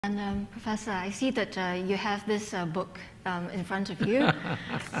And Professor, I see that you have this book in front of you.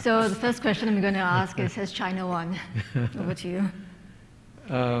 So the first question I'm going to ask is, has China won? Over to you.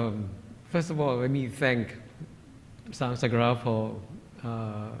 First of all, let me thank Sam Sagara for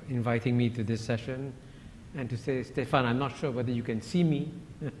inviting me to this session, and to say, Stefan, I'm not sure whether you can see me.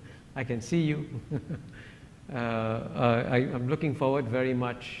 I can see you. I'm looking forward very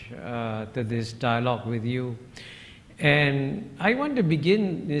much to this dialogue with you. And I want to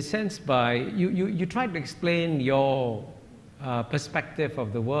begin, in a sense, by you tried to explain your perspective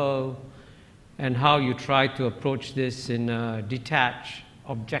of the world and how you try to approach this in a detached,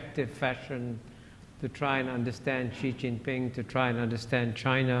 objective fashion to try and understand Xi Jinping, to try and understand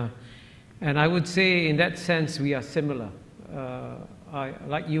China. And I would say, in that sense, we are similar.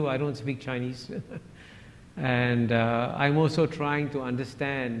 Like you, I don't speak Chinese. And I'm also trying to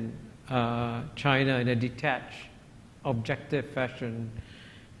understand China in a detached, objective fashion.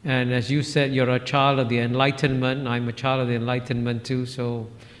 And as you said, you're a child of the Enlightenment. I'm a child of the Enlightenment too. So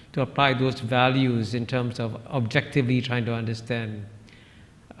to apply those values in terms of objectively trying to understand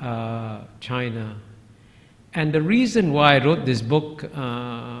China. And the reason why I wrote this book,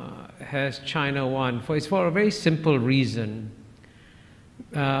 Has China Won? It's for a very simple reason,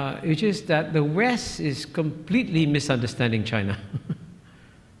 which is that the West is completely misunderstanding China,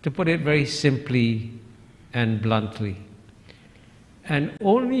 to put it very simply and bluntly. And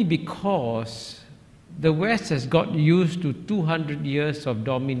only because the West has got used to 200 years of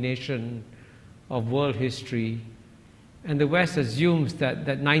domination of world history, and the West assumes that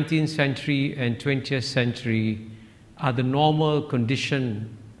 19th century and 20th century are the normal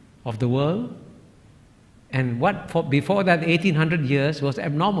condition of the world, and before that 1800 years was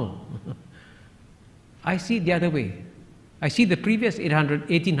abnormal. I see it the other way. I see the previous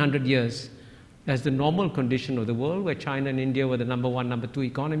 1800 years as the normal condition of the world, where China and India were the number one, number two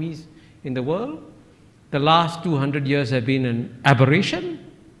economies in the world. The last 200 years have been an aberration.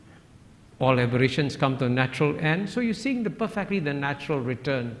 All aberrations come to a natural end. So you're seeing perfectly the natural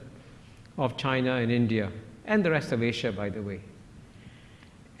return of China and India, and the rest of Asia, by the way.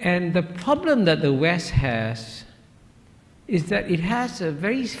 And the problem that the West has is that it has a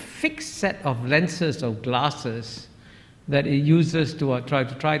very fixed set of lenses, of glasses, that it uses to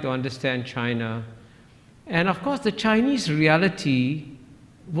try to understand China. And of course, the Chinese reality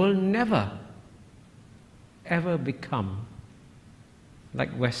will never, ever become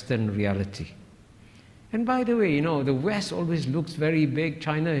like Western reality. And by the way, you know, the West always looks very big.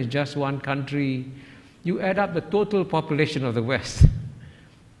 China is just one country. You add up the total population of the West,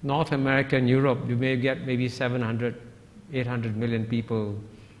 North America and Europe, you may get maybe 700, 800 million people.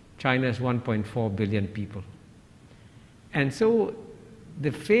 China is 1.4 billion people. And so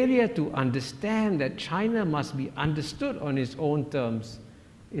the failure to understand that China must be understood on its own terms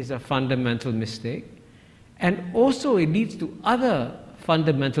is a fundamental mistake. And also it leads to other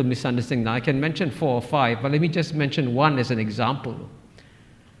fundamental misunderstandings. Now I can mention 4 or 5, but let me just mention one as an example.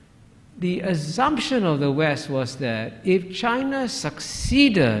 The assumption of the West was that if China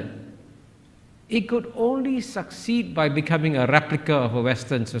succeeded, it could only succeed by becoming a replica of a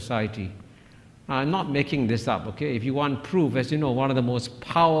Western society. I'm not making this up, okay? If you want proof, as you know, one of the most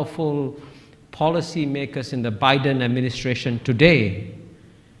powerful policy makers in the Biden administration today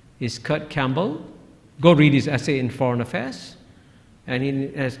is Kurt Campbell. Go read his essay in Foreign Affairs.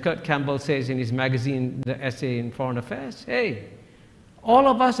 And as Kurt Campbell says in his magazine, the essay in Foreign Affairs, hey, all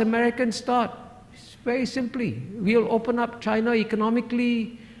of us Americans thought, very simply, we'll open up China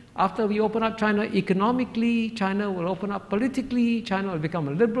economically. After we open up China economically, China will open up politically, China will become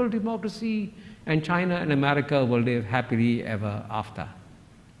a liberal democracy, and China and America will live happily ever after.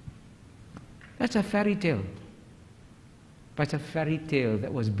 That's a fairy tale. But it's a fairy tale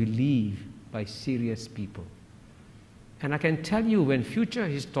that was believed by serious people. And I can tell you, when future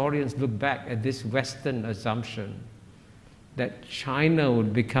historians look back at this Western assumption that China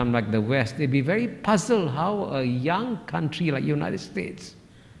would become like the West, they'd be very puzzled how a young country like the United States,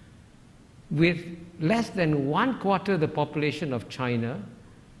 with less than 1/4 the population of China,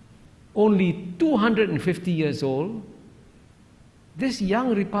 only 250 years old, this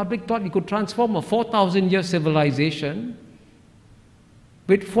young republic thought it could transform a 4,000-year civilization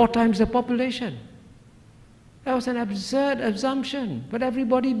with 4 times the population. That was an absurd assumption, but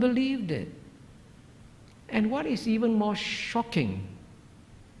everybody believed it. And what is even more shocking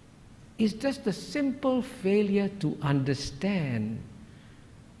is just the simple failure to understand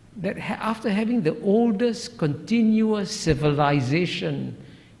that after having the oldest continuous civilization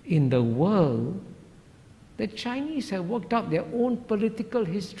in the world, the Chinese have worked out their own political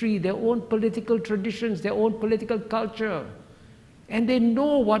history, their own political traditions, their own political culture. And they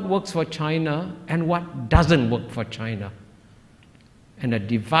know what works for China and what doesn't work for China. And a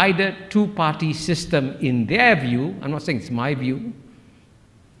divided two-party system, in their view, I'm not saying it's my view,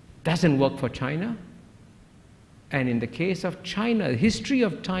 doesn't work for China. And in the case of China, the history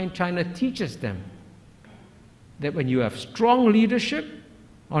of China teaches them that when you have strong leadership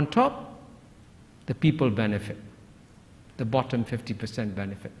on top, the people benefit. The bottom 50%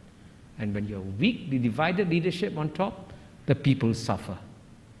 benefit. And when you have weak, divided leadership on top, the people suffer.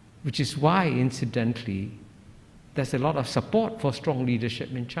 Which is why, incidentally, there's a lot of support for strong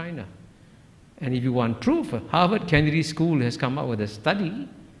leadership in China. And if you want proof, Harvard Kennedy School has come up with a study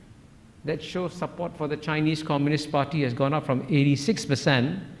that shows support for the Chinese Communist Party has gone up from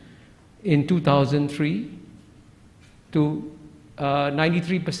 86% in 2003 to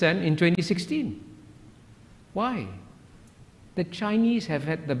 93% in 2016. Why? The Chinese have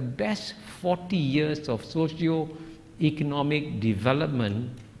had the best 40 years of socio-economic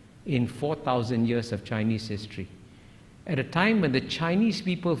development in 4,000 years of Chinese history. At a time when the Chinese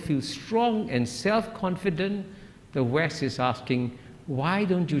people feel strong and self-confident, the West is asking, why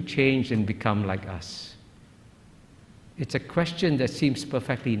don't you change and become like us? It's a question that seems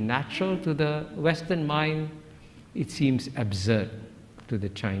perfectly natural to the Western mind. It seems absurd to the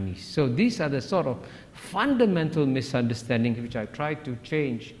Chinese. So these are the sort of fundamental misunderstandings which I tried to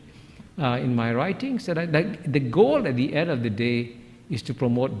change in my writings. The goal at the end of the day is to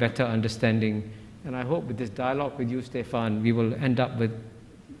promote better understanding. And I hope with this dialogue with you, Stefan, we will end up with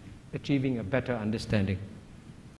achieving a better understanding.